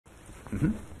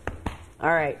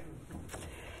All right.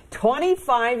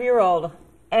 25-year-old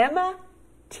Emma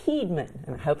Tiedemann,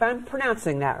 and I hope I'm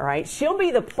pronouncing that right. She'll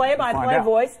be the play-by-play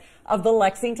voice of the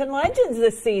Lexington Legends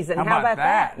this season. How about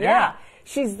that? Yeah.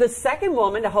 She's the second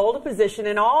woman to hold a position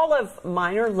in all of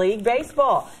minor league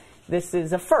baseball. This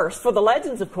is a first for the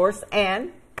Legends, of course,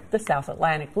 and the South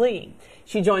Atlantic League.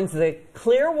 She joins the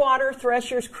Clearwater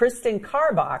Threshers' Kristen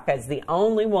Karbach as the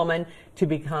only woman to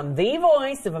become the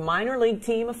voice of a minor league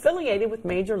team affiliated with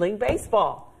Major League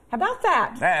Baseball. How about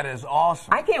that? That is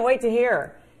awesome. I can't wait to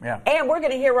hear. Yeah. And we're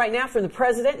going to hear right now from the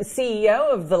president and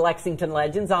CEO of the Lexington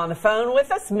Legends on the phone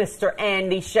with us, Mr.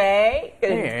 Andy Shea.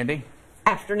 Good Hey, Andy.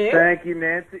 Afternoon. Thank you,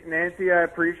 Nancy. Nancy, I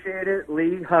appreciate it.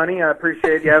 Lee, honey, I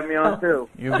appreciate you having me on, too.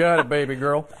 You got it, baby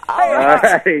girl. All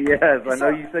right, yes. I know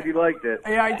you said you liked it.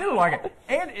 Yeah, I do like it.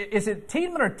 And is it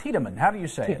Tiedemann or Tiedemann? How do you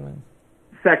say it?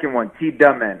 Second one,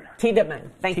 Tiedemann.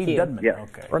 Tiedemann. Thank you. Tiedemann. Yeah.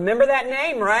 Okay. Remember that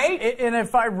name, right? And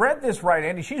if I read this right,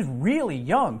 Andy, she's really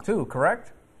young, too,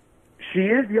 correct? She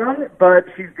is young, but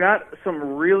she's got some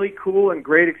really cool and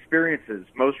great experiences.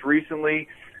 Most recently,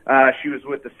 she was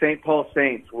with the St. Paul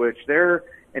Saints, which they're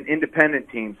an independent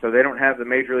team, so they don't have the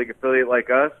major league affiliate like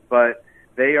us, but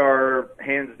they are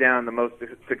hands down the most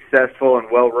successful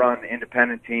and well-run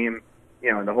independent team,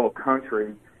 in the whole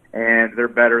country. And they're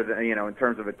better than, in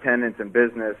terms of attendance and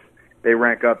business. They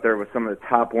rank up there with some of the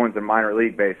top ones in minor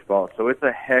league baseball. So it's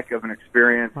a heck of an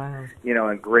experience,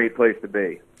 and great place to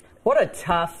be. What a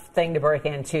tough thing to break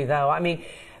into, though. I mean,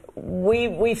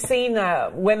 we've seen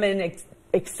women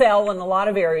excel in a lot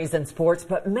of areas in sports,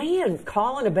 but man,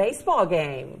 calling a baseball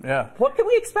game. Yeah. What can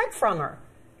we expect from her?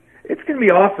 It's going to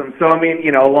be awesome. So,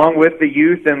 along with the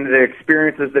youth and the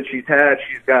experiences that she's had,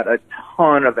 she's got a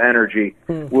ton of energy,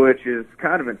 which is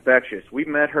kind of infectious. We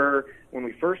met her when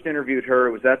we first interviewed her.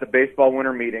 It was at the baseball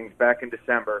winter meetings back in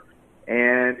December.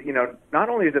 And, not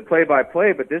only is it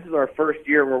play-by-play, but this is our first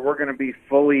year where we're going to be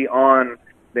fully on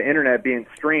the Internet being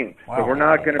streamed. Wow. So we're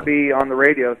not going to be on the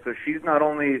radio. So she's not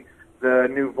only the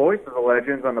new voice of the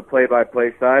Legends on the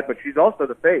play-by-play side, but she's also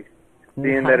the face,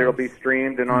 being that it'll be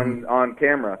streamed and on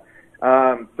camera.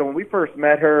 So when we first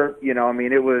met her,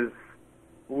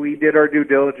 we did our due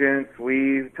diligence.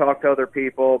 We talked to other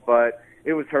people, but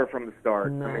it was her from the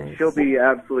start. Nice. She'll be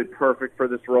absolutely perfect for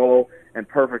this role and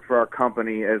perfect for our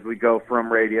company as we go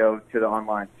from radio to the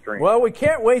online stream. Well, we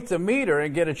can't wait to meet her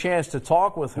and get a chance to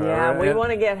talk with her. Yeah, we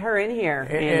want to get her in here.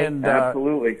 And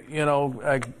absolutely.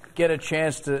 Get a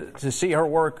chance to see her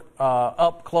work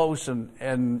up close and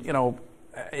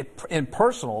in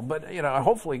personal. But,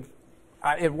 hopefully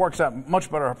it works out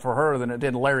much better for her than it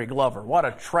did Larry Glover. What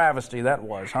a travesty that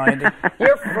was, huh, Andy?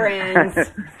 You're friends.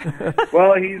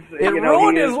 Well, it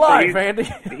ruined his life, Andy.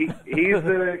 He's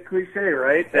the cliche,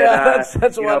 right? Yeah,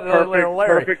 that's what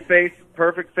Larry.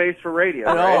 Perfect face for radio.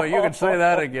 Oh, right? You can say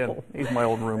that again. He's my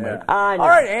old roommate. All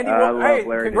right, Andy. Well,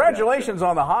 Larry congratulations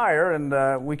on the hire,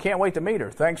 and we can't wait to meet her.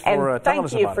 Thanks for telling us about it.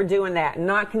 Thank you for doing that,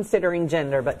 not considering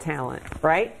gender but talent,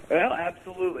 right? Well,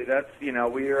 absolutely. That's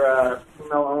we're a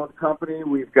female-owned company.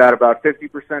 We've got about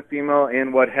 50% female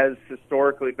in what has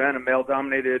historically been a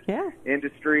male-dominated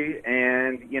industry,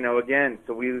 and again,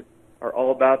 so we are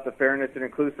all about the fairness and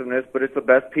inclusiveness, but it's the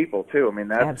best people, too.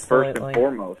 That's Absolutely. first and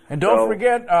foremost. And don't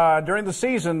forget, during the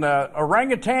season,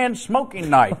 orangutan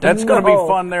smoking night. That's going to be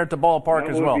fun there at the ballpark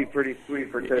as well. That would be pretty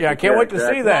sweet for I can't wait to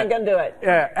see that. I'm going to do it.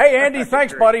 Yeah. Hey, Andy,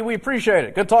 thanks, buddy. We appreciate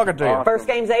it. Good talking to you. First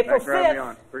game's April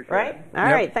 5th, right? It. All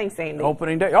right, thanks, Andy.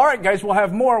 Opening day. All right, guys, we'll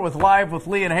have more with Live with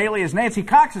Lee and Hayley as Nancy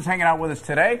Cox is hanging out with us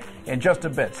today in just a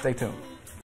bit. Stay tuned.